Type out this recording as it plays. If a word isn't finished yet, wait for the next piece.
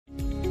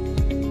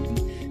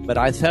But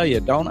I tell you,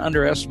 don't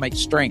underestimate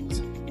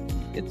strength.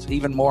 It's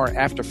even more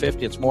after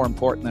 50, it's more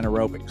important than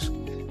aerobics.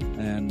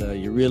 And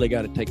you really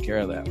got to take care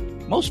of that.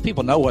 Most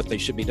people know what they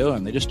should be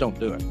doing. They just don't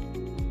do it.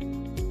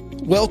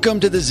 Welcome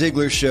to The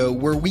Ziglar Show,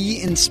 where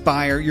we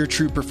inspire your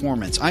true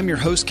performance. I'm your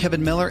host,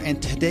 Kevin Miller, and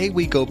today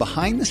we go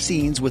behind the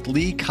scenes with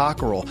Lee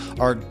Cockerell,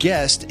 our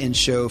guest in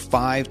show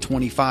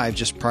 525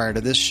 just prior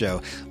to this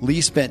show.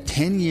 Lee spent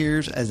 10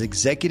 years as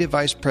Executive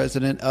Vice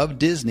President of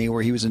Disney,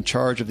 where he was in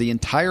charge of the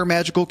entire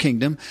Magical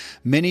Kingdom,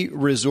 many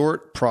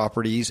resort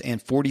properties,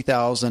 and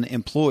 40,000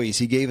 employees.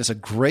 He gave us a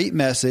great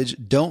message.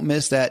 Don't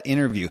miss that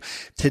interview.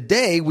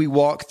 Today, we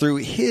walk through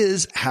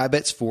his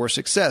habits for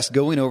success,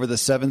 going over the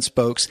 7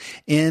 spokes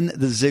in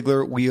the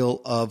Ziglar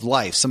Wheel of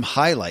Life. Some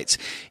highlights.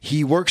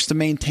 He works to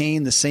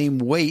maintain the same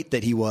weight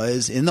that he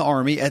was in the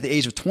Army at the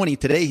age of 20.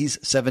 Today, he's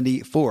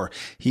 74.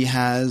 He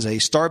has a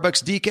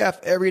Starbucks decaf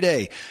every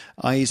day.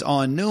 He's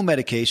on no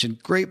medication,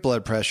 great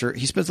blood pressure.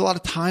 He spends a lot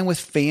of time with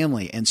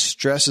family and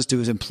stresses to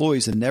his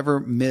employees to never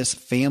miss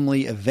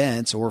family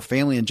events or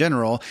family in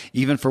general,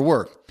 even for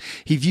work.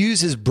 He views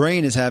his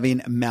brain as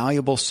having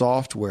malleable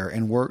software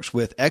and works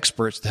with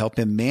experts to help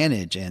him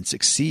manage and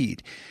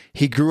succeed.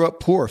 He grew up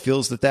poor,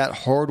 feels that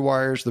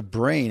hardwires the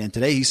brain, and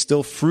today he's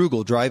still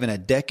frugal, driving a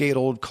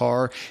decade-old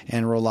car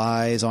and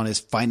relies on his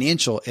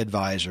financial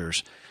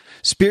advisors.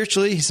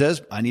 Spiritually, he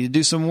says, I need to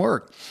do some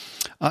work.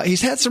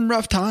 He's had some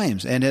rough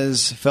times and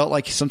has felt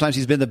like sometimes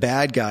he's been the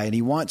bad guy, and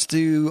he wants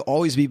to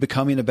always be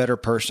becoming a better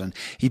person.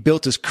 He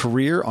built his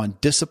career on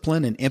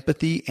discipline and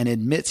empathy and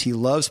admits he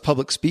loves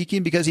public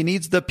speaking because he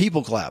needs the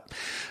people clap.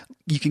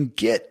 You can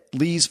get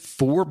Lee's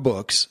 4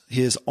 books,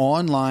 his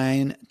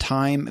online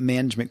time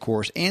management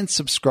course, and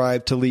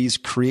subscribe to Lee's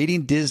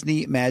Creating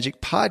Disney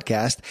Magic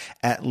podcast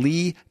at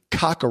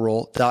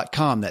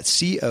LeeCockerell.com. That's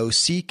Cockerell.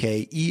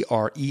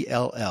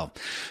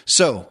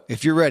 So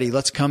if you're ready,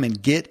 let's come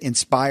and get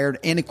inspired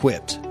and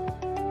equipped.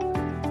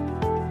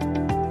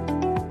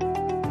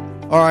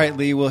 All right,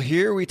 Lee. Well,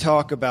 here we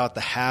talk about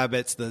the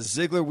habits, the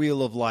Ziglar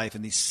Wheel of Life,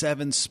 and these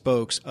 7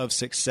 spokes of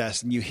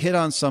success. And you hit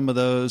on some of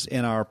those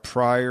in our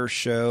prior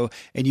show,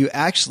 and you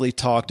actually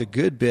talked a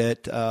good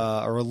bit,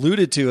 or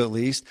alluded to at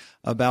least,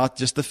 about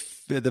just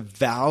the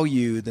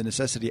value, the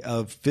necessity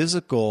of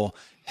physical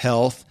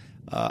health.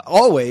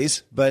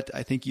 Always, but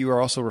I think you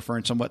are also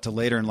referring somewhat to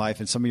later in life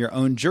and some of your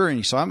own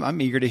journey. So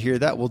I'm eager to hear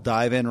that. We'll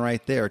dive in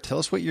right there. Tell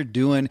us what you're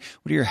doing.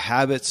 What are your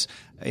habits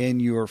in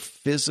the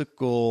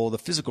physical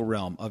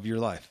realm of your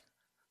life?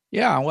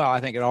 Yeah, well,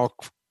 I think it all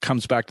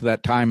comes back to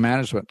that time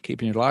management,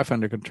 keeping your life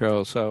under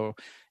control. So,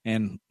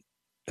 and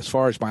as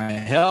far as my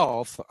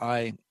health,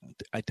 I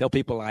tell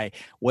people I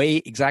weigh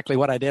exactly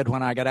what I did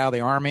when I got out of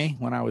the Army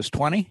when I was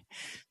 20.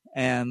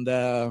 And,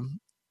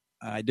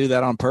 I do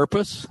that on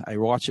purpose. I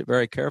watch it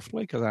very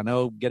carefully because I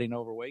know getting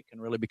overweight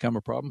can really become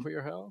a problem for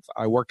your health.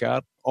 I work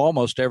out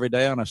almost every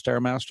day on a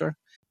Stairmaster.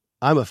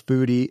 I'm a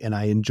foodie and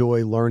I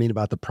enjoy learning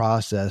about the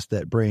process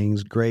that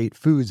brings great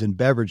foods and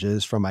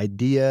beverages from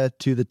idea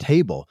to the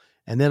table.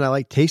 And then I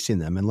like tasting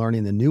them and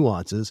learning the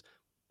nuances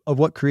of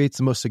what creates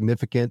the most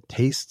significant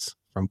tastes,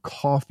 from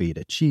coffee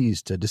to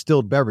cheese to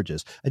distilled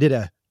beverages. I did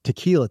a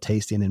tequila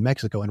tasting in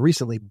Mexico and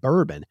recently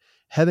bourbon.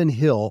 Heaven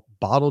Hill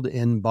bottled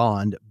in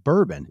bond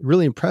bourbon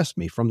really impressed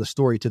me from the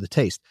story to the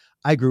taste.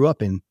 I grew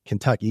up in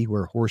Kentucky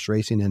where horse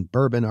racing and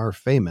bourbon are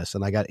famous,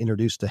 and I got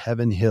introduced to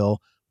Heaven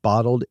Hill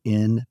bottled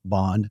in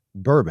bond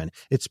bourbon.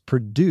 It's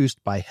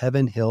produced by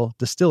Heaven Hill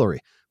Distillery,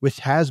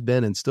 which has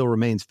been and still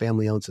remains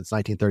family owned since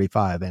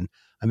 1935. And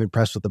I'm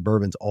impressed with the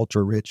bourbon's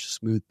ultra rich,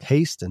 smooth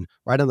taste. And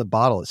right on the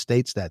bottle, it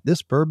states that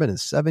this bourbon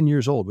is 7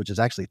 years old, which is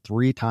actually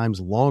 3 times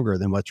longer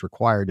than what's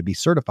required to be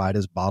certified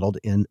as bottled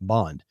in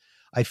bond.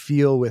 I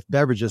feel with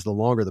beverages, the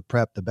longer the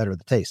prep, the better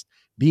the taste.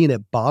 Being a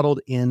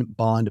bottled in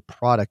bond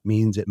product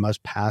means it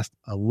must pass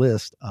a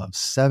list of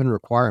 7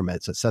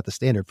 requirements that set the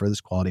standard for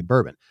this quality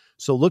bourbon.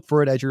 So look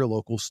for it at your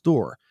local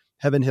store.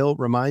 Heaven Hill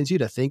reminds you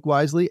to think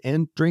wisely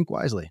and drink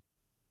wisely.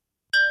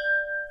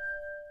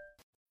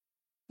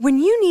 When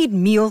you need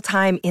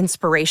mealtime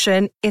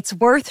inspiration, it's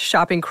worth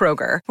shopping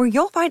Kroger, where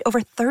you'll find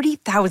over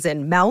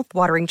 30,000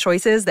 mouth-watering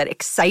choices that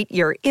excite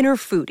your inner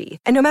foodie.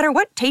 And no matter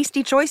what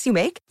tasty choice you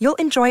make, you'll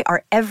enjoy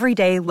our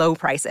everyday low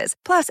prices,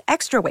 plus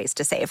extra ways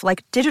to save,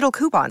 like digital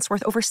coupons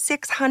worth over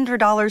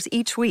 $600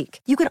 each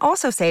week. You can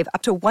also save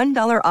up to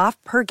 $1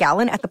 off per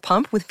gallon at the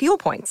pump with fuel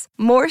points.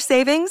 More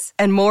savings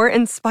and more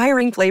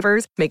inspiring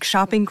flavors make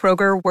shopping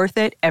Kroger worth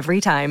it every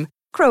time.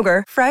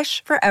 Kroger,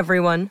 fresh for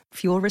everyone.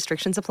 Fuel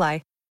restrictions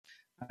apply.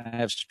 I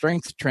have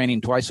strength training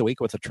twice a week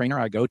with a trainer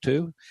I go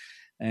to.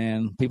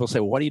 And people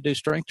say, well, what do you do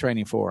strength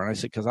training for? And I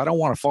said, because I don't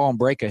want to fall and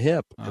break a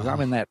hip because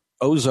I'm in that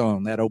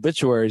O-zone, that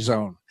obituary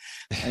zone.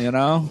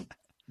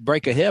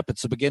 Break a hip,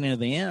 it's the beginning of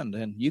the end.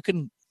 And you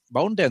can,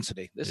 bone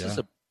density, this is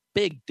a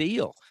big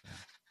deal.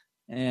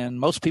 And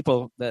most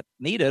people that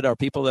need it are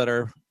people that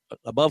are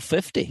above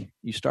 50.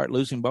 You start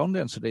losing bone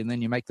density and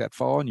then you make that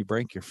fall and you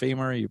break your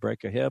femur, you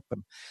break a hip.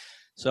 And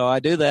so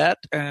I do that.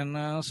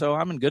 And so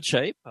I'm in good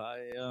shape.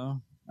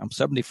 I'm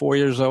 74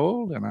 years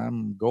old and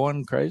I'm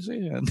going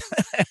crazy and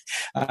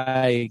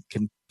I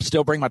can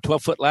still bring my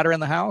 12-foot ladder in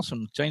the house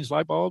and change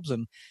light bulbs.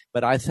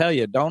 But I tell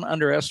you, don't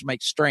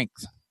underestimate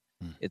strength.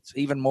 It's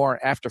even more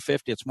after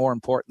 50. It's more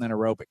important than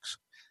aerobics,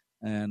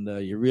 and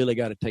you really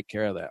got to take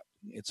care of that.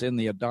 It's in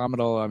the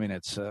abdominal. I mean,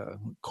 it's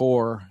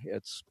core.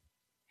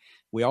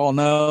 We all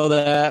know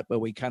that, but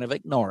we kind of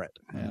ignore it,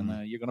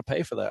 and you're going to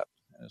pay for that.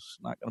 It's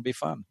not going to be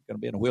fun. You're going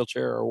to be in a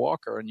wheelchair or a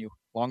walker, and you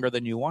longer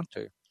than you want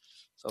to.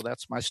 So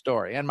that's my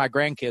story. And my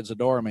grandkids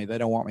adore me. They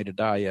don't want me to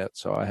die yet,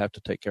 so I have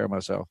to take care of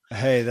myself.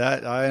 Hey,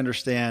 that I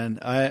understand.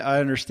 I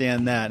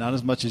understand that. Not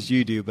as much as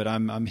you do, but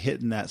I'm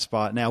hitting that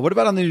spot now. What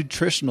about on the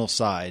nutritional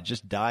side,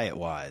 just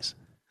diet-wise?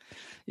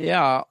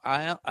 Yeah,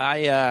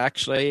 I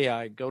actually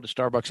go to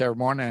Starbucks every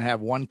morning and have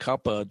 1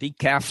 cup of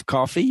decaf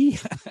coffee.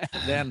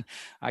 Then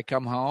I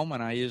come home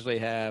and I usually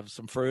have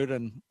some fruit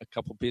and a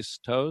couple pieces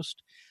of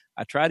toast.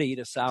 I try to eat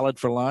a salad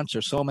for lunch.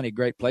 There's so many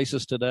great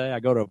places today.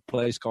 I go to a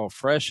place called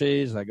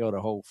Freshies. I go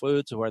to Whole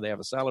Foods where they have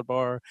a salad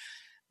bar.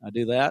 I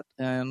do that,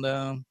 and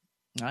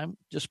I'm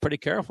just pretty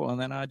careful. And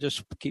then I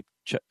just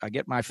I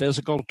get my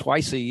physical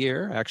twice a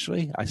year,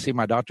 actually. I see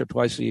my doctor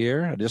twice a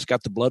year. I just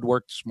got the blood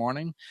work this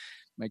morning,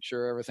 make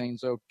sure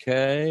everything's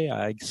okay.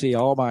 I see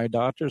all my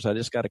doctors. I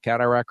just got a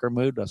cataract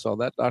removed. I saw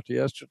that doctor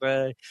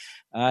yesterday.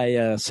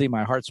 I see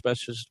my heart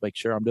specialist to make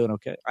sure I'm doing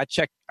okay. I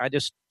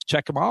just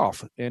check them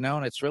off, and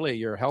it's really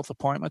your health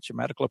appointments, your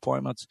medical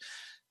appointments.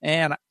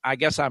 And I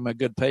guess I'm a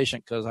good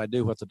patient because I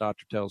do what the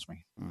doctor tells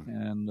me.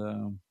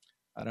 And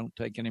I don't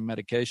take any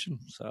medication.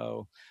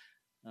 So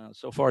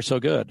far, so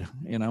good.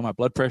 My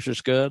blood pressure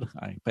is good.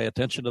 I pay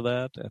attention to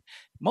that.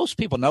 Most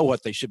people know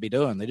what they should be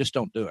doing. They just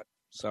don't do it.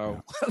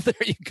 So there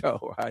you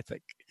go, I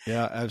think.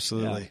 Yeah,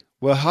 absolutely. Yeah.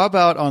 Well, how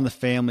about on the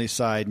family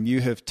side? And you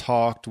have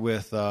talked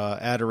with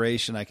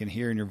adoration, I can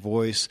hear in your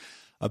voice,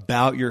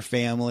 about your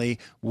family.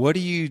 What do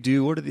you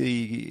do? What are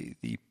the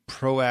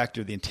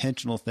proactive, the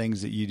intentional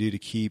things that you do to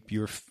keep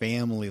your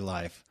family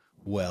life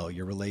well,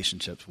 your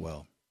relationships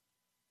well?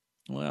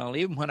 Well,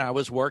 even when I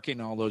was working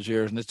all those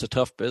years, and it's a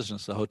tough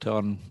business, the hotel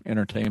and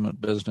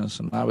entertainment business,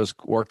 and I was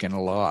working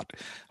a lot.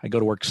 I go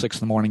to work 6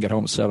 a.m, get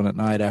home at 7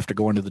 p.m. after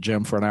going to the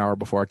gym for an hour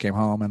before I came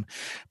home.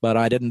 But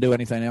I didn't do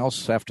anything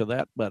else after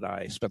that. But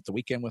I spent the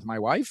weekend with my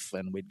wife,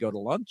 and we'd go to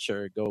lunch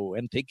or go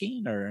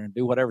antiquing or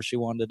do whatever she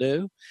wanted to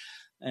do.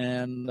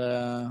 And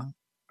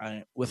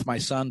with my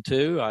son,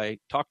 too, I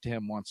talked to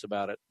him once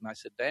about it. And I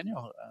said,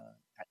 Daniel,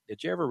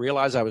 did you ever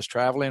realize I was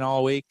traveling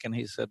all week? And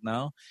he said,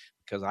 no,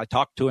 because I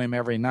talked to him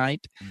every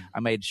night. I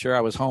made sure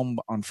I was home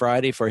on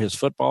Friday for his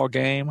football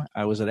game.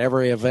 I was at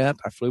every event.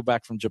 I flew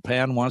back from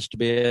Japan once to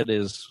be at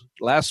his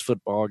last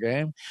football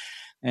game.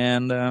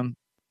 And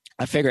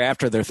I figure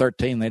after they're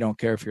 13, they don't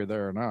care if you're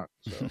there or not.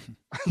 So.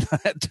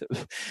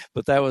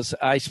 But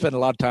I spent a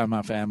lot of time with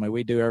my family.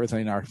 We do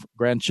everything. Our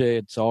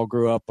grandkids all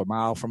grew up a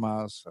mile from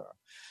us.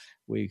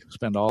 We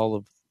spend all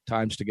the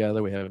times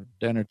together. We have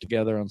dinner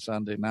together on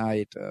Sunday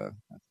night.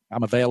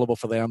 I'm available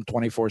for them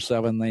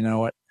 24/7. They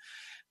know it.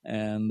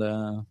 And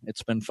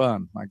it's been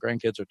fun. My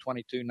grandkids are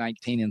 22,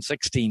 19, and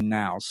 16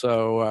 now.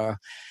 So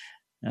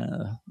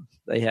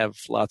they have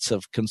lots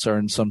of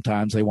concerns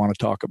sometimes they want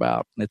to talk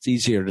about. And it's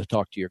easier to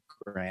talk to your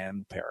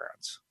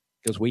grandparents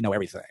because we know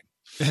everything.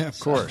 Yeah, of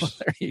course.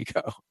 There you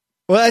go.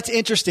 Well, that's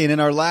interesting. In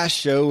our last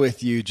show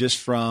with you, just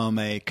from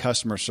a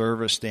customer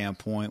service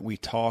standpoint, we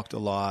talked a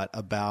lot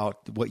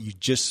about what you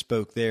just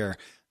spoke there,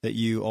 that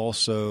you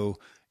also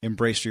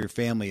embrace for your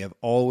family of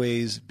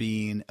always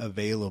being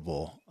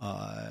available.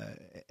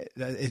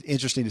 It's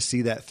interesting to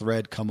see that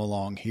thread come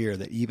along here,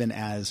 that even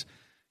as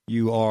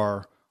you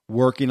are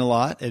working a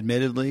lot,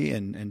 admittedly,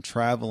 and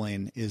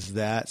traveling, is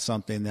that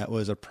something that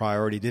was a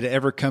priority? Did it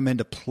ever come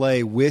into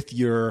play with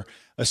your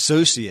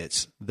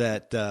associates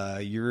that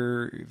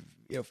you're,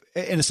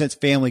 in a sense,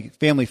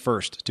 family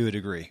first to a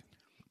degree?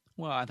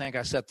 Well, I think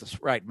I set the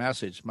right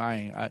message.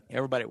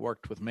 Everybody that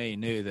worked with me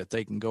knew that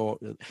they can go.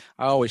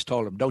 I always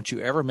told them, don't you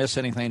ever miss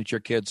anything that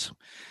your kids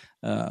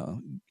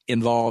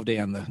involved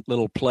in, the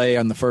little play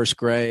in the first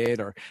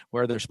grade or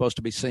where they're supposed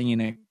to be singing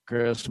at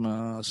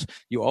Christmas.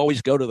 You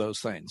always go to those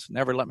things.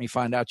 Never let me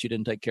find out you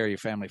didn't take care of your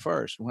family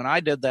first. When I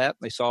did that,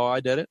 they saw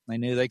I did it. They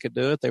knew they could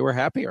do it. They were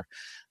happier.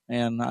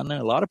 And I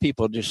know a lot of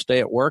people just stay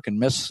at work and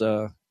miss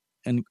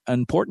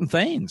important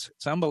things.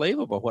 It's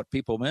unbelievable what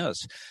people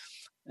miss.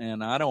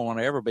 And I don't want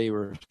to ever be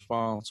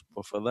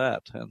responsible for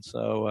that. And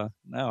so,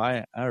 no,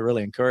 I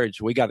really encourage,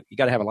 you got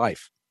to have a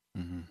life.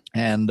 Mm-hmm.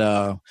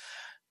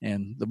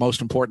 And the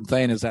most important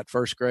thing is that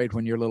first grade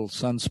when your little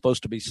son's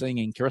supposed to be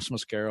singing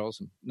Christmas carols,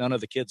 and none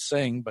of the kids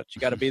sing, but you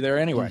got to be there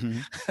anyway. Mm-hmm.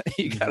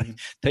 You got to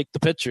take the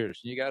pictures.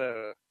 You got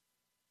to,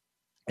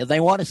 and they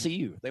want to see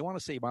you. They want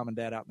to see mom and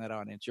dad out in that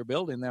audience. You're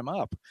building them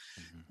up,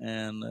 mm-hmm.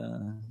 and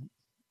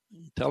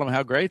tell them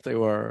how great they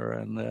were,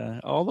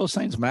 and all those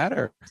things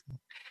matter.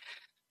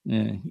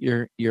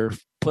 You're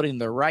putting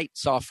the right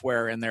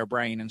software in their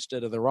brain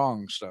instead of the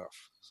wrong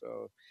stuff.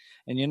 So,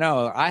 and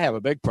I have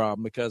a big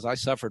problem because I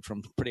suffered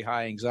from pretty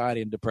high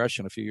anxiety and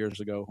depression a few years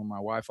ago when my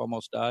wife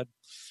almost died.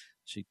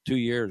 2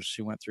 years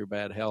she went through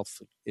bad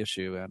health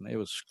issue, and it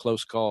was a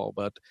close call.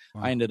 But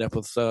Wow. I ended up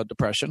with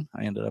depression.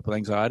 I ended up with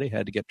anxiety,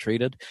 had to get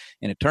treated.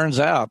 And it turns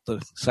out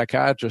the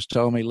psychiatrist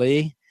told me,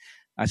 Lee,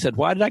 I said,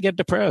 why did I get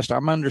depressed?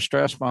 I'm under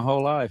stress my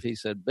whole life. He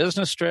said,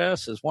 business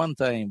stress is one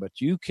thing, but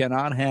you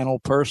cannot handle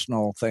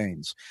personal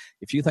things.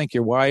 If you think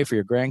your wife or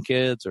your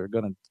grandkids are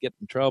going to get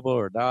in trouble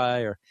or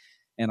die,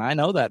 and I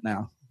know that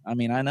now. I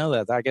mean, I know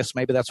that. I guess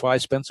maybe that's why I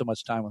spend so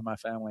much time with my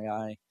family.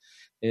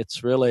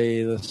 It's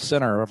really the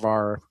center of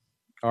our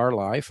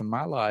life and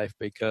my life,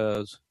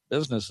 because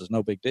business is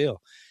no big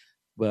deal.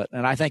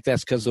 And I think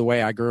that's because of the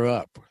way I grew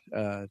up,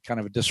 kind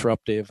of a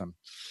disruptive,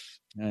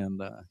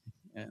 and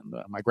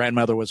my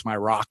grandmother was my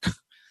rock,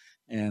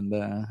 and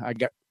I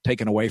got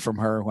taken away from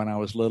her when I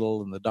was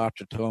little, and the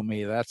doctor told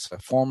me that's a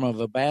form of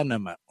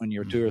abandonment when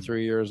you're 2 or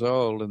 3 years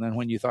old, and then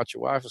when you thought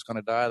your wife was going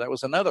to die, that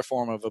was another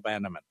form of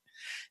abandonment,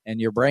 and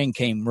your brain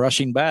came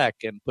rushing back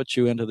and put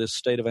you into this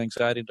state of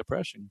anxiety and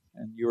depression,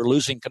 and you were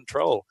losing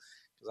control,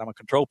 because I'm a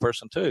control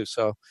person too.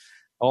 So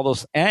all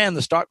those, and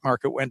the stock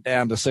market went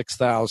down to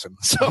 6,000,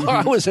 so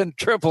I was in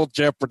triple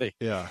jeopardy.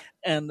 Yeah.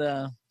 And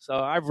so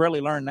I've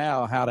really learned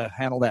now how to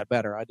handle that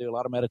better. I do a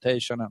lot of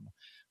meditation and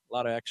a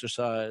lot of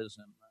exercise,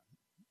 and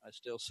I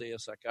still see a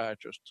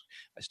psychiatrist.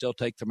 I still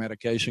take the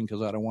medication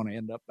because I don't want to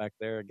end up back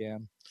there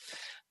again.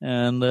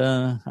 And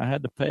I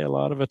had to pay a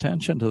lot of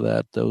attention to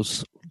that.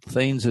 Those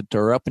things that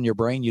are up in your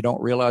brain, you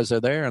don't realize they're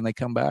there, and they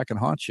come back and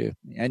haunt you.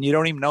 And you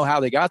don't even know how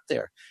they got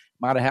there.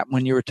 Might have happened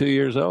when you were 2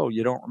 years old.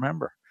 You don't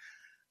remember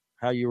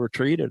how you were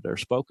treated or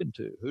spoken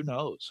to. Who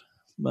knows?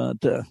 But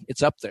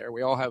it's up there.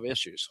 We all have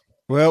issues.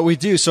 Well, we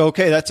do. So,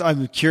 okay,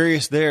 I'm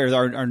curious there.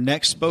 Our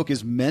next spoke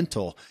is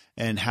mental,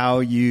 and how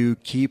you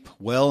keep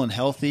well and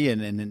healthy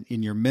and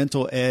in your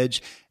mental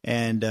edge.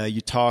 And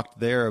you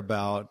talked there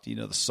about,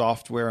 the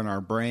software in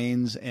our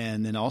brains,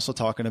 and then also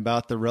talking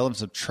about the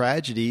relevance of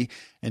tragedy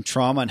and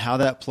trauma and how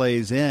that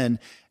plays in,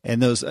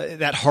 and those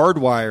that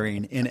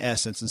hardwiring in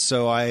essence. And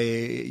so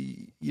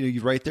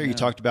you right there, you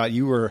talked about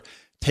you were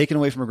taken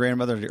away from a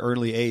grandmother at an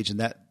early age,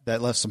 and that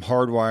left some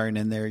hardwiring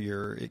in there.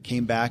 It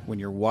came back when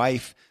your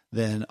wife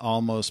then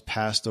almost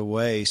passed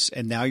away.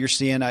 And now you're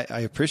seeing,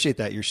 I appreciate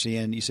that you're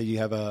seeing, you said you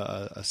have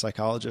a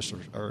psychologist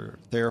or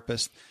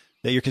therapist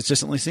that you're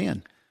consistently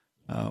seeing.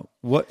 So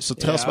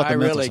tell us about the mental I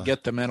really side.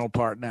 get the mental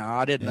part now.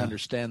 I didn't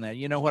understand that.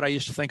 You know what I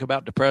used to think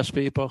about depressed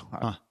people?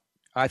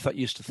 I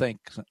used to think,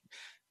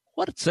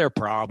 what's their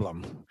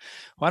problem?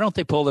 Why don't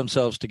they pull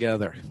themselves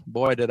together?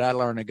 Boy, did I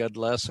learn a good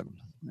lesson.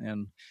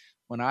 And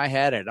when I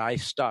had it, I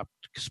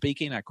stopped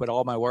speaking. I quit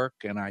all my work,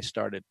 and I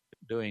started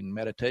doing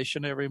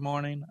meditation every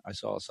morning. I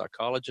saw a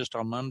psychologist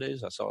on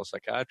Mondays. I saw a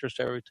psychiatrist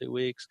every 2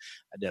 weeks.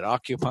 I did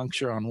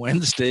acupuncture on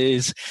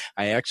Wednesdays.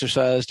 I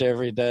exercised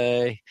every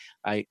day.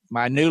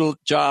 My new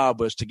job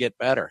was to get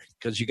better,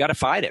 because you got to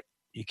fight it.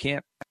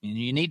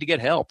 You need to get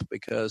help,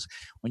 because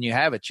when you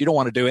have it, you don't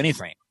want to do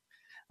anything.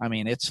 I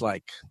mean, it's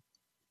like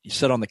you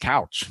sit on the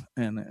couch,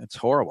 and it's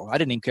horrible. I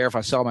didn't even care if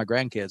I saw my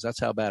grandkids. That's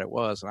how bad it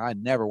was. And I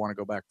never want to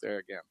go back there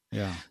again.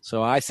 Yeah.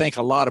 So I think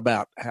a lot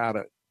about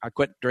I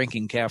quit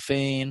drinking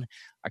caffeine.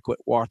 I quit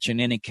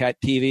watching any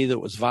TV that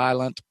was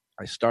violent.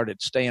 I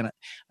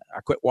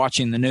quit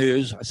watching the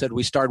news. I said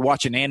we started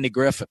watching Andy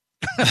Griffith.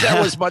 That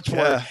was much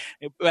more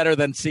better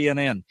than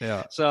CNN.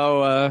 Yeah.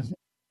 So,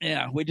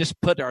 we just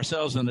put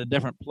ourselves in a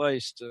different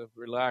place to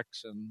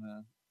relax. And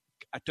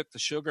I took the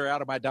sugar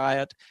out of my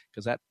diet,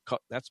 because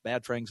that's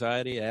bad for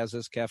anxiety, as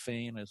is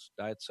caffeine, as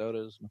diet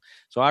sodas.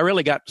 So I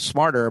really got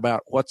smarter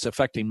about what's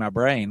affecting my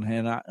brain,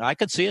 and I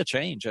could see a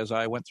change as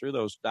I went through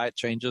those diet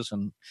changes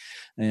and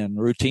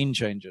routine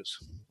changes.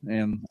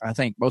 And I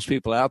think most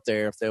people out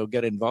there, if they'll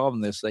get involved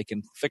in this, they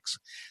can fix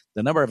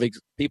the number of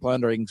people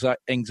under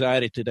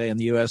anxiety today in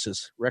the U.S.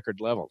 is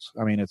record levels.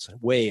 I mean, it's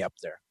way up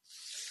there,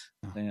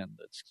 and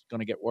it's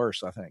going to get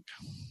worse, I think.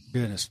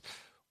 Goodness.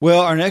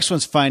 Well, our next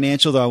one's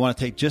financial, though I want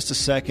to take just a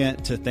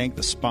second to thank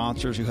the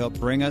sponsors who helped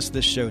bring us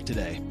this show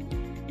today.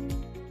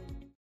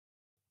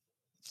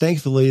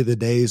 Thankfully, the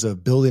days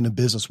of building a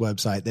business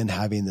website, then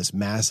having this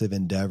massive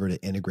endeavor to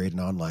integrate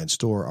an online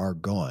store are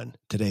gone.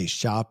 Today,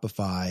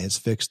 Shopify has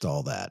fixed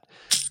all that.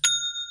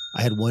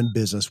 I had one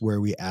business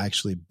where we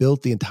actually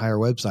built the entire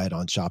website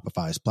on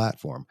Shopify's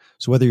platform.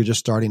 So whether you're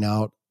just starting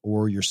out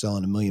or you're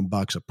selling $1 million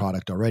of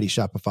product already,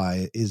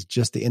 Shopify is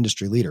just the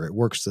industry leader. It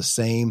works the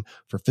same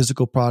for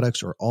physical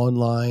products or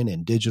online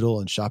and digital,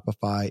 and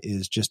Shopify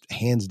is just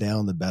hands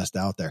down the best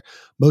out there.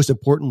 Most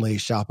importantly,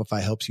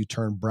 Shopify helps you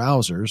turn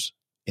browsers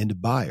into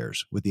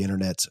buyers with the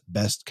internet's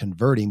best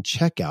converting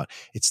checkout.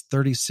 It's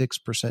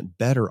 36%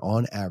 better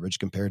on average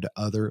compared to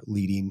other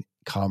leading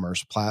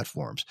commerce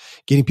platforms.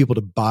 Getting people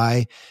to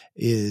buy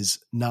is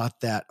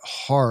not that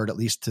hard, at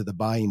least to the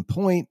buying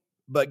point,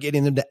 but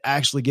getting them to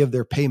actually give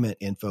their payment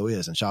info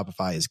is, and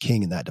Shopify is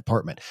king in that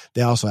department.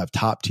 They also have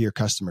top tier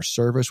customer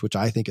service, which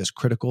I think is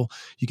critical.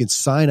 You can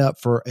sign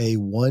up for a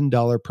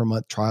 $1 per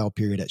month trial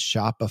period at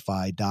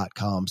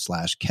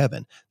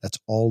shopify.com/Kevin. That's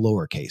all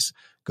lowercase.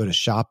 Go to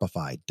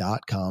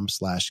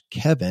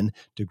shopify.com/Kevin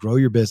to grow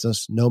your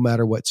business no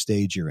matter what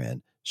stage you're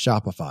in.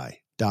 Shopify.com/Kevin.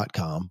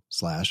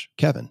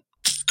 airdoctor.com/Kevin.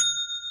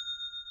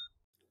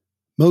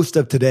 Most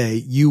of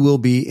today, you will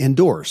be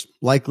indoors,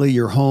 likely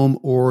your home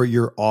or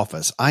your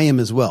office. I am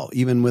as well.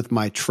 Even with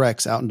my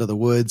treks out into the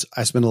woods,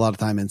 I spend a lot of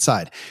time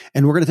inside.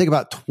 And we're going to take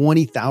about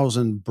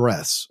 20,000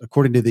 breaths.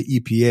 According to the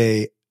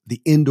EPA,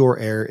 the indoor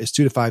air is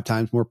 2 to 5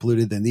 times more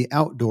polluted than the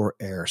outdoor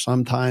air,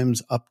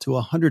 sometimes up to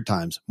 100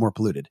 times more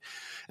polluted.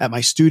 At my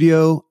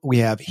studio, we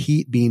have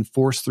heat being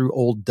forced through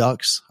old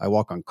ducts. I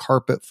walk on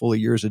carpet full of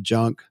years of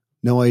junk.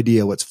 No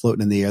idea what's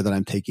floating in the air that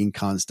I'm taking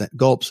constant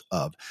gulps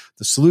of.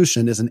 The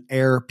solution is an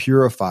air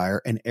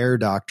purifier, and Air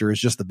Doctor is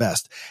just the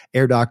best.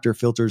 Air Doctor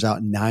filters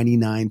out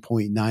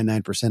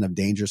 99.99% of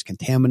dangerous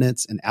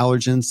contaminants and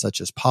allergens such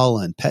as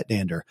pollen, pet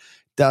dander,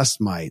 dust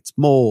mites,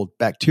 mold,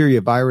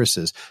 bacteria,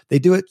 viruses. They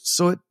do it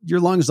so your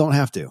lungs don't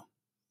have to.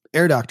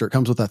 Air Doctor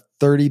comes with a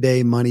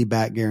 30-day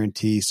money-back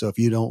guarantee, so if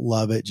you don't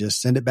love it, just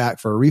send it back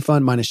for a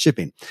refund minus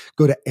shipping.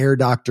 Go to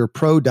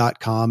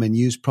airdoctorpro.com and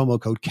use promo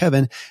code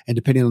Kevin, and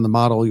depending on the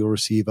model, you'll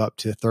receive up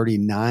to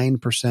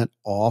 39%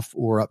 off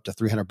or up to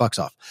 $300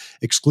 off.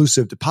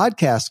 Exclusive to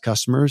podcast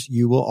customers,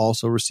 you will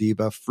also receive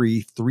a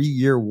free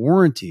 3-year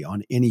warranty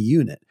on any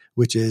unit,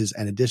 which is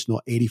an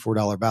additional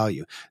 $84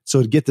 value.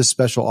 So to get this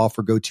special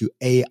offer, go to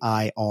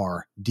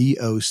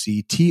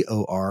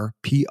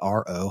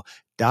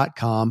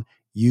airdoctorpro.com.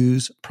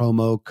 Use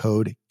promo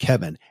code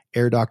Kevin.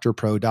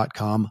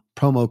 airdoctorpro.com,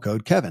 promo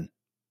code Kevin.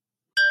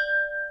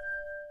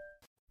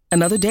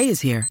 Another day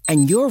is here,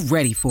 and you're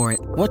ready for it.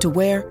 What to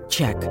wear?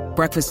 Check.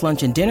 Breakfast,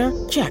 lunch, and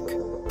dinner? Check.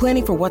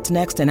 Planning for what's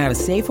next and how to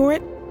save for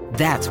it?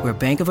 That's where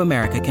Bank of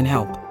America can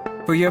help.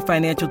 For your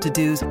financial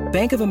to-dos,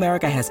 Bank of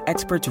America has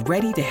experts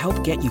ready to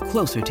help get you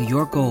closer to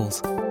your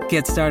goals.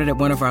 Get started at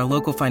one of our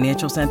local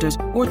financial centers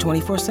or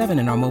 24/7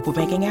 in our mobile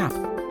banking app.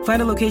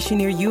 Find a location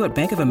near you at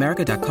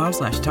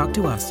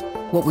bankofamerica.com/talktous.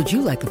 What would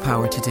you like the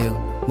power to do?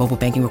 Mobile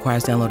banking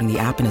requires downloading the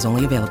app and is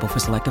only available for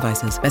select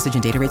devices. Message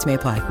and data rates may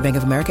apply. Bank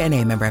of America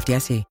NA, member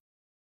FDIC.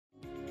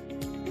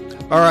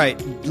 All right,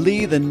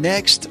 Lee, the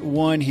next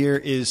one here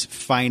is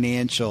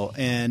financial.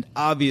 And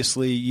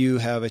obviously you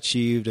have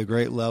achieved a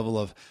great level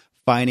of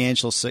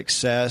financial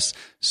success.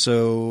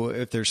 So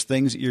if there's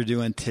things that you're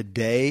doing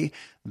today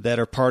that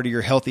are part of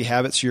your healthy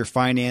habits, your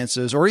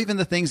finances, or even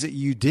the things that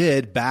you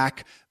did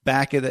back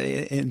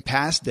in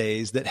past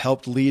days that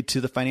helped lead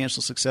to the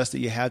financial success that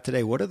you have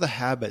today, what are the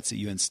habits that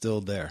you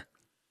instilled there?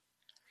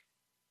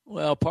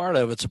 Well, part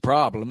of it's a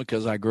problem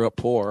because I grew up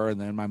poor, and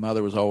then my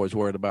mother was always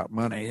worried about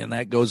money, and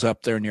that goes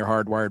up there in your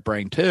hardwired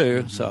brain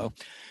too. Mm-hmm. So,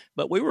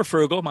 but we were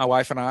frugal, my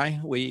wife and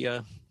I. We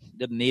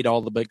didn't need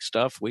all the big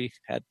stuff. We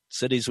had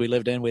cities we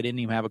lived in. We didn't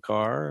even have a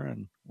car,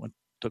 and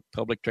took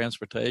public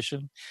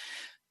transportation.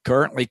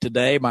 Currently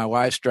today, my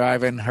wife's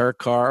driving her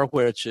car,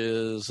 which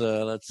is,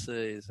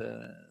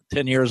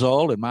 10 years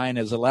old, and mine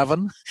is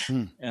 11,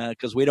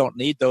 because we don't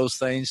need those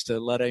things to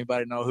let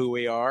anybody know who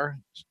we are.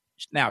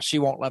 Now, she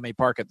won't let me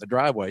park it in the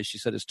driveway. She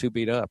said it's too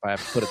beat up. I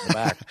have to put it in the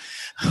back.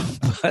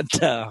 But,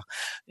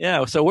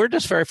 so we're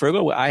just very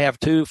frugal. I have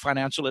 2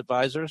 financial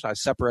advisors. I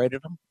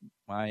separated them,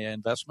 my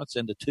investments,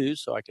 into 2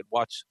 so I could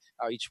watch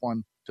how each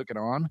one took it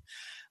on.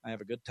 I have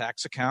a good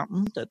tax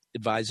accountant that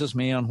advises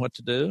me on what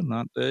to do and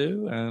not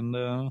do.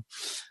 And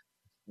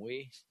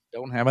we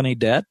don't have any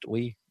debt.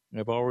 We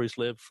have always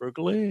lived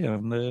frugally.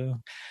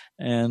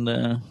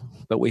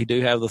 But we do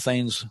have the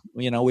things,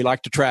 we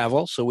like to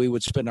travel. So we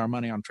would spend our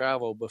money on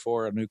travel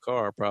before a new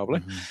car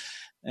probably,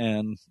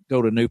 and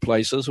go to new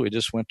places. We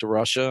just went to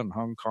Russia and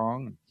Hong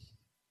Kong, and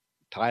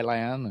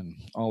Thailand, and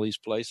all these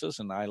places.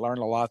 And I learned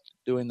a lot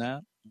doing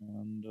that.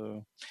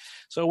 And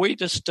so we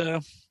just...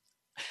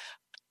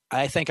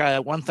 I think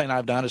one thing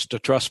I've done is to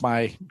trust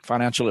my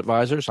financial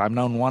advisors. I've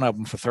known one of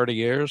them for 30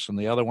 years and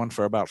the other one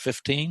for about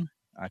 15.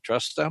 I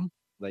trust them.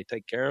 They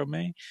take care of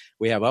me.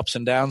 We have ups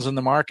and downs in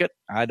the market.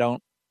 I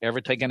don't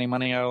ever take any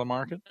money out of the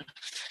market.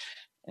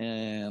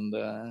 And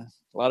a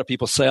lot of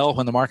people sell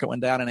when the market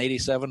went down in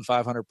 87,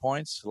 500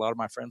 points. A lot of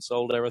my friends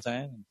sold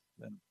everything and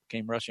then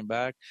came rushing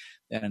back.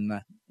 And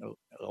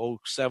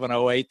 07,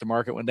 08, the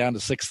market went down to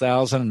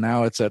 6,000, and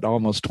now it's at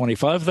almost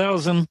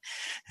 25,000.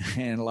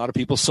 And a lot of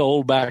people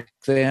sold back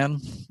then.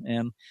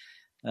 And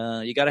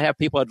you got to have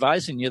people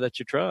advising you that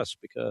you trust,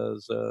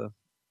 because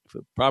if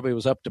it probably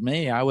was up to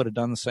me, I would have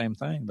done the same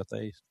thing. But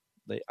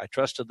I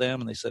trusted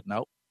them, and they said,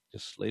 nope,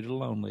 just leave it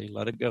alone, Lee,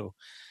 let it go.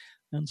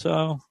 And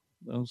so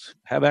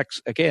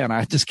again,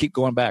 I just keep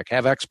going back.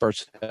 Have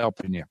experts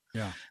helping you.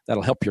 Yeah,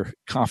 that'll help your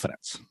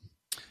confidence.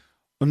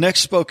 Well,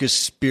 next spoke is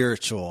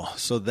spiritual.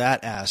 So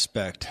that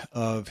aspect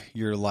of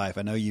your life,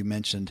 I know you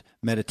mentioned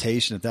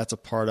meditation, if that's a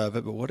part of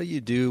it, but what do you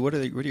do? What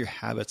are your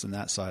habits in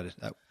that side of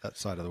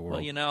the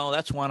world? Well,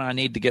 that's one I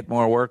need to get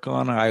more work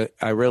on.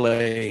 I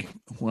really,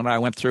 when I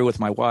went through with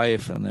my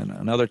wife, and then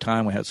another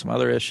time we had some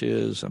other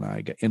issues, and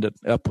I ended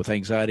up with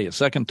anxiety a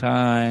second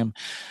time.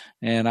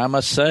 And I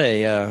must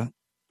say,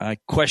 I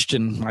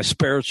questioned my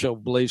spiritual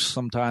beliefs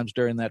sometimes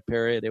during that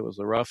period. It was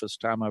the roughest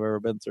time I've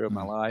ever been through in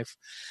my life.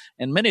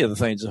 And many of the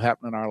things have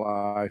happened in our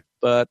life.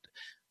 But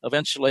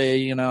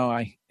eventually,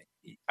 I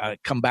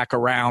come back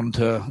around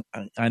to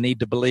I need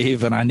to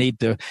believe, and I need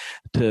to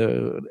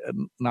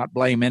not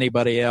blame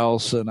anybody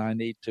else, and I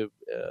need to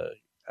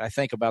I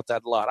think about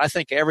that a lot.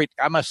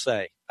 I must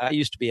say, I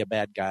used to be a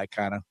bad guy,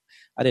 kind of.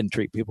 I didn't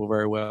treat people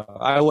very well.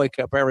 I wake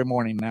up every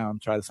morning now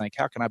and try to think,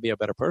 how can I be a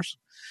better person?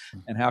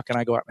 And how can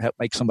I go out and help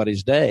make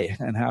somebody's day?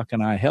 And how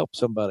can I help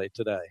somebody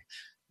today?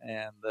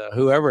 And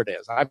whoever it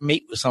is, I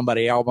meet with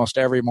somebody almost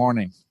every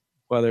morning,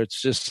 whether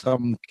it's just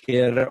some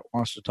kid that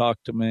wants to talk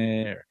to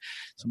me, or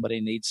somebody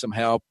needs some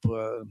help,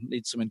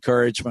 needs some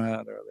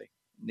encouragement, or they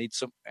need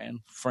some, and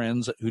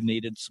friends who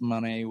needed some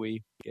money,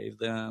 we gave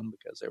them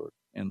because they were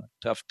in a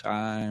tough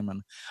time.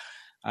 And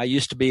I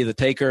used to be the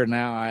taker.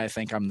 Now I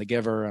think I'm the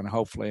giver, and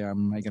hopefully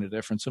I'm making a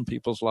difference in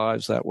people's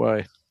lives that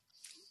way.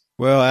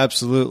 Well,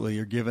 absolutely.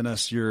 You're giving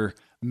us your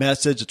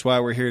message. That's why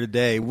we're here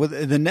today. Well,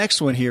 the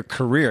next one here,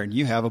 career, and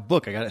you have a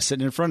book. I got it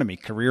sitting in front of me,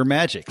 Career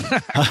Magic.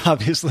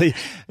 Obviously,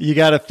 you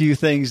got a few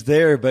things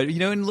there, but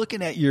in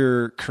looking at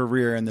your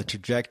career and the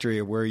trajectory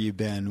of where you've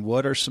been,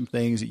 what are some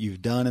things that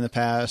you've done in the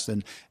past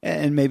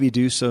and maybe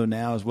do so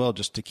now as well,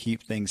 just to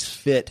keep things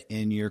fit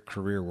in your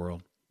career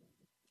world?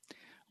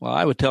 Well,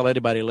 I would tell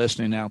anybody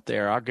listening out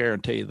there, I'll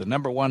guarantee you the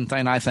number one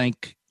thing I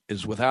think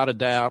is without a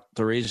doubt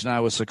the reason I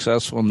was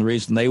successful and the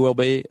reason they will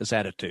be is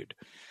attitude.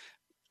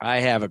 I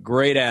have a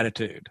great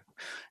attitude.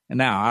 And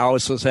now I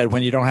also said,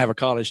 when you don't have a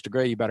college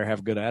degree, you better have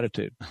a good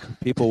attitude.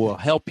 People will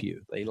help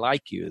you. They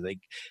like you.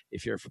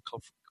 If you're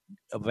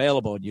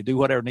available and you do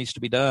whatever needs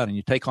to be done and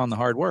you take on the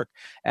hard work,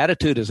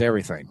 attitude is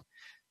everything.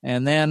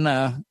 And then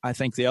I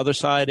think the other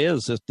side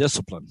is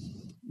discipline,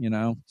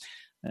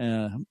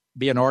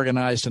 being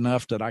organized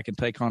enough that I can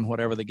take on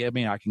whatever they give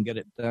me. I can get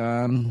it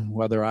done,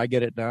 whether I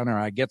get it done or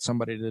I get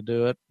somebody to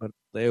do it, but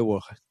it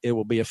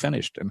will be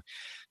finished. And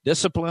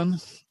discipline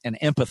and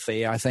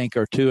empathy, I think,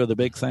 are two of the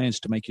big things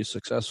to make you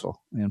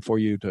successful and for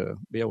you to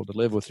be able to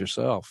live with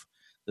yourself.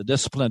 The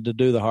discipline to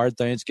do the hard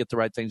things, get the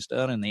right things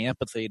done, and the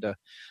empathy to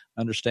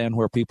understand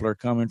where people are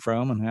coming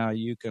from and how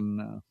you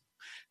can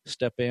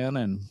step in.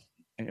 And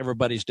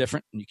everybody's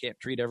different, and you can't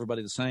treat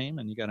everybody the same,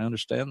 and you got to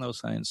understand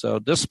those things. So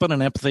discipline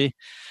and empathy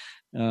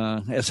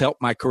has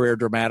helped my career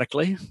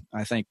dramatically.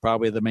 I think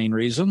probably the main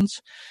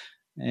reasons.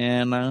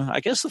 And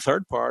I guess the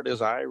third part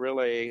is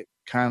I'm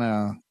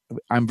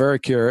very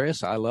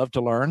curious. I love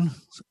to learn.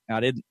 Now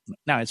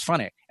it's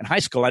funny. In high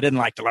school, I didn't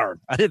like to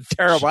learn. I did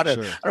terrible. I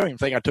don't even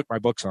think I took my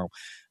books home.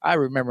 I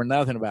remember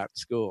nothing about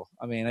school.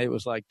 I mean, it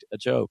was like a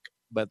joke.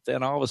 But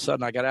then all of a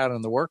sudden I got out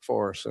in the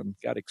workforce and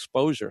got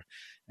exposure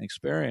and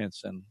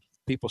experience, and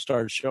people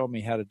started showing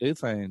me how to do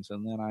things.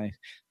 And then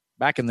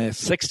back in the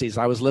 60s,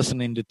 I was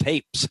listening to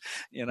tapes,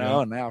 and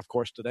now, of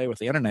course, today with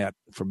the internet,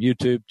 from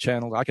YouTube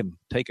channels, I can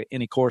take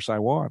any course I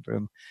want.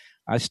 And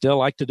I still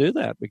like to do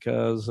that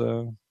because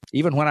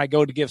even when I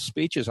go to give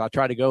speeches, I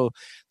try to go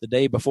the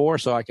day before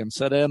so I can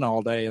sit in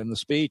all day in the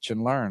speech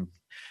and learn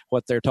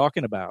what they're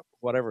talking about,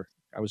 whatever.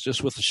 I was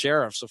just with the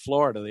sheriffs of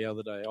Florida the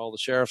other day. All the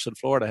sheriffs in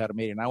Florida had a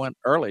meeting. I went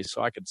early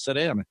so I could sit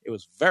in. It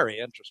was very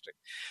interesting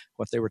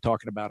what they were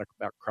talking about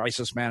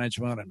crisis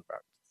management and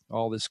about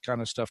all this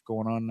kind of stuff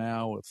going on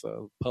now with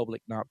the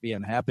public not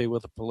being happy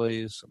with the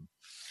police.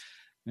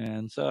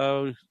 And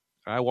so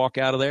I walk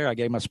out of there. I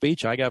gave my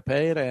speech. I got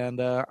paid, and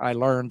I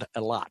learned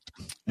a lot.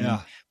 Yeah.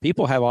 And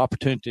people have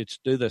opportunity to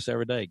do this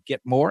every day.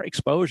 Get more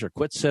exposure.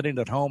 Quit sitting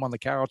at home on the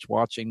couch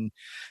watching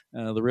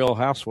The Real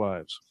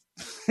Housewives.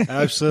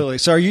 Absolutely.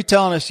 So are you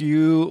telling us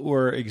you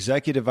were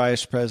executive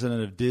vice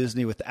president of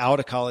Disney without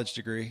a college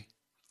degree?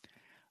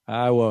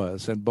 I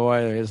was. And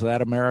boy, is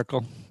that a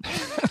miracle.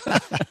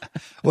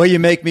 Well, you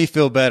make me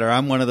feel better.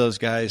 I'm one of those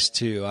guys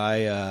too.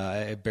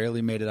 I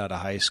barely made it out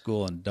of high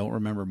school and don't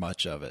remember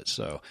much of it.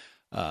 So,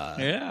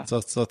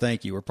 So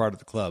thank you. We're part of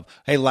the club.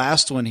 Hey,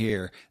 last one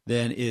here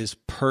then is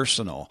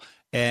personal.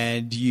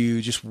 And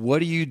what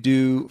do you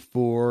do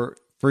for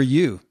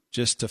you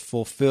just to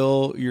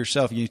fulfill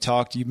yourself?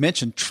 You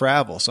mentioned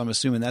travel. So I'm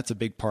assuming that's a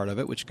big part of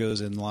it, which goes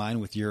in line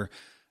with your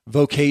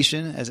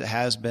vocation as it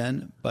has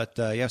been. But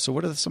so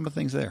what are some of the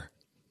things there?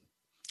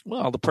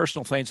 Well, the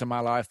personal things in my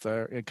life,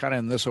 kind of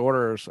in this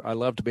order, is I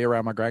love to be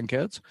around my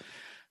grandkids.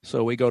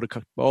 So we go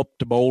up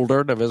to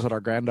Boulder to visit our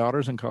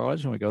granddaughters in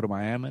college, and we go to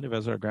Miami to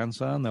visit our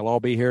grandson. They'll all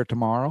be here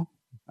tomorrow.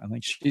 I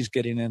think she's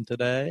getting in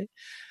today.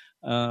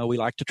 We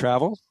like to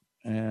travel,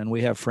 and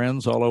we have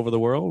friends all over the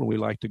world. We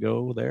like to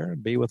go there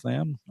and be with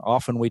them.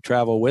 Often we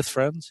travel with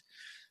friends.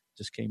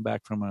 Just came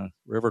back from a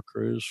river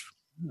cruise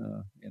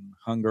in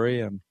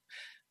Hungary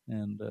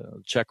and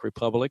Czech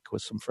Republic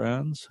with some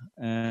friends.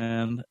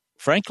 And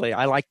frankly,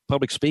 I like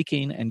public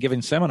speaking and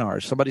giving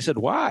seminars. Somebody said,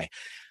 why?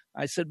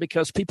 I said,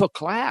 because people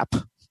clap.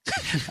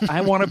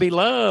 I want to be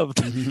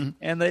loved,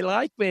 and they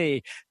like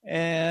me.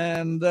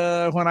 And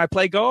when I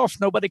play golf,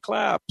 nobody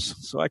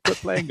claps. So I quit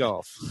playing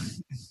golf.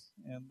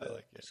 And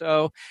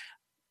so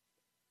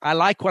I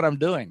like what I'm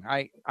doing.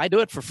 I do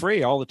it for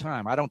free all the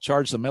time. I don't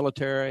charge the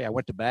military. I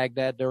went to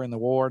Baghdad during the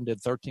war and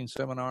did 13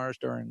 seminars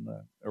during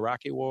the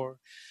Iraqi war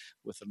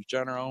with the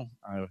general.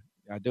 I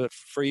do it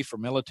for free for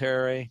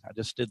military. I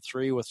just did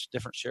 3 with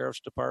different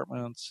sheriff's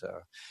departments.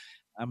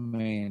 I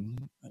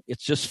mean,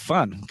 it's just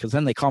fun because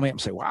then they call me up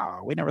and say,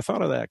 wow, we never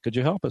thought of that. Could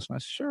you help us? And I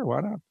said, sure,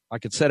 why not? I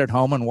could sit at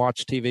home and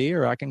watch TV,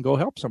 or I can go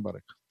help somebody.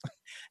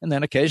 And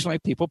then occasionally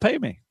people pay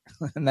me,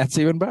 and that's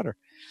even better.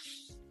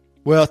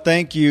 Well,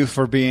 thank you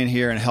for being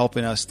here and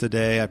helping us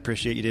today. I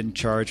appreciate you didn't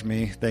charge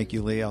me. Thank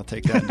you, Lee. I'll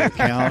take that into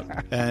account.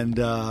 And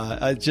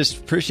I just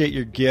appreciate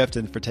your gift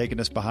and for taking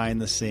us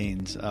behind the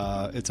scenes.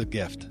 It's a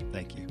gift.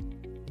 Thank you.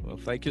 Well,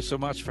 thank you so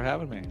much for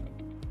having me.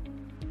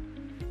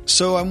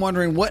 So I'm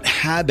wondering, what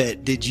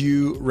habit did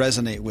you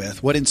resonate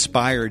with? What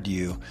inspired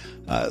you?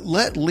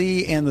 Let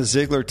Lee and the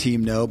Ziglar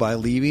team know by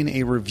leaving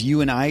a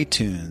review in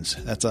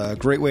iTunes. That's a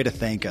great way to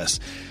thank us.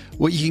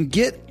 Well, you can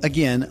get,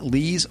 again,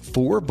 Lee's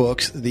 4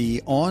 books,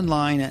 the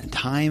online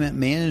time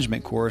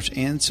management course,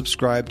 and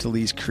subscribe to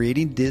Lee's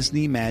Creating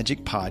Disney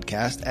Magic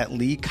podcast at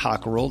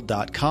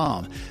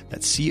leecockerell.com.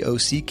 That's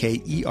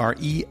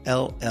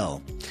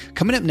Cockerell.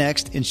 Coming up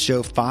next in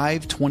show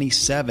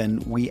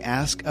 527, we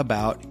ask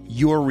about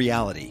your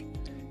reality.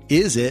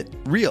 Is it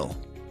real?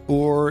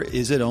 Or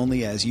is it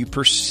only as you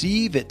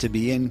perceive it to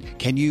be? And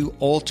can you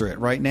alter it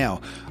right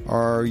now?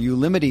 Are you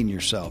limiting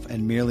yourself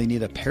and merely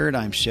need a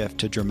paradigm shift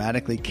to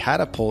dramatically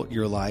catapult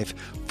your life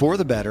for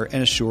the better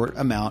in a short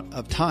amount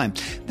of time?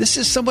 This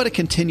is somewhat a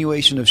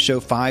continuation of show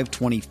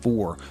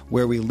 524,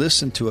 where we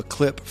listen to a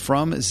clip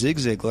from Zig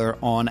Ziglar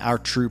on our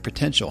true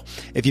potential.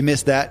 If you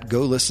missed that,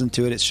 go listen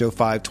to it. It's show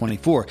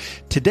 524.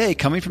 Today,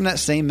 coming from that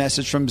same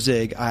message from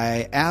Zig,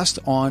 I asked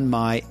on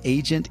my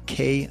Agent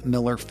K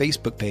Miller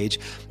Facebook page,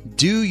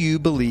 do you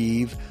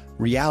believe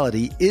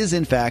reality is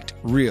in fact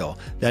real,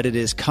 that it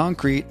is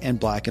concrete and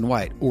black and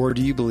white, or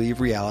do you believe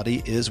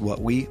reality is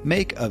what we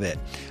make of it?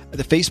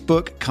 The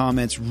Facebook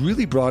comments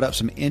really brought up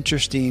some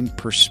interesting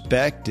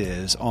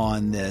perspectives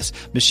on this.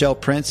 Michelle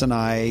Prince and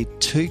I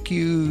took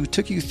you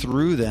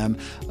through them,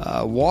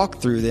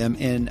 walked through them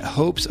in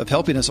hopes of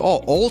helping us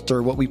all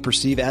alter what we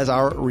perceive as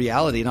our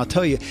reality. And I'll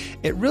tell you,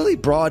 it really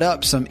brought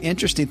up some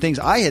interesting things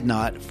I had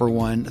not, for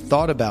one,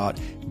 thought about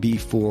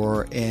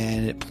before,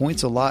 and it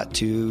points a lot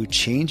to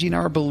changing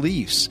our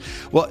beliefs.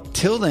 Well,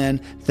 till then,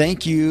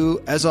 thank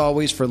you as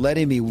always for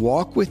letting me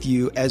walk with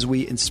you as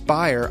we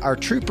inspire our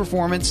true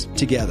performance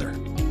together.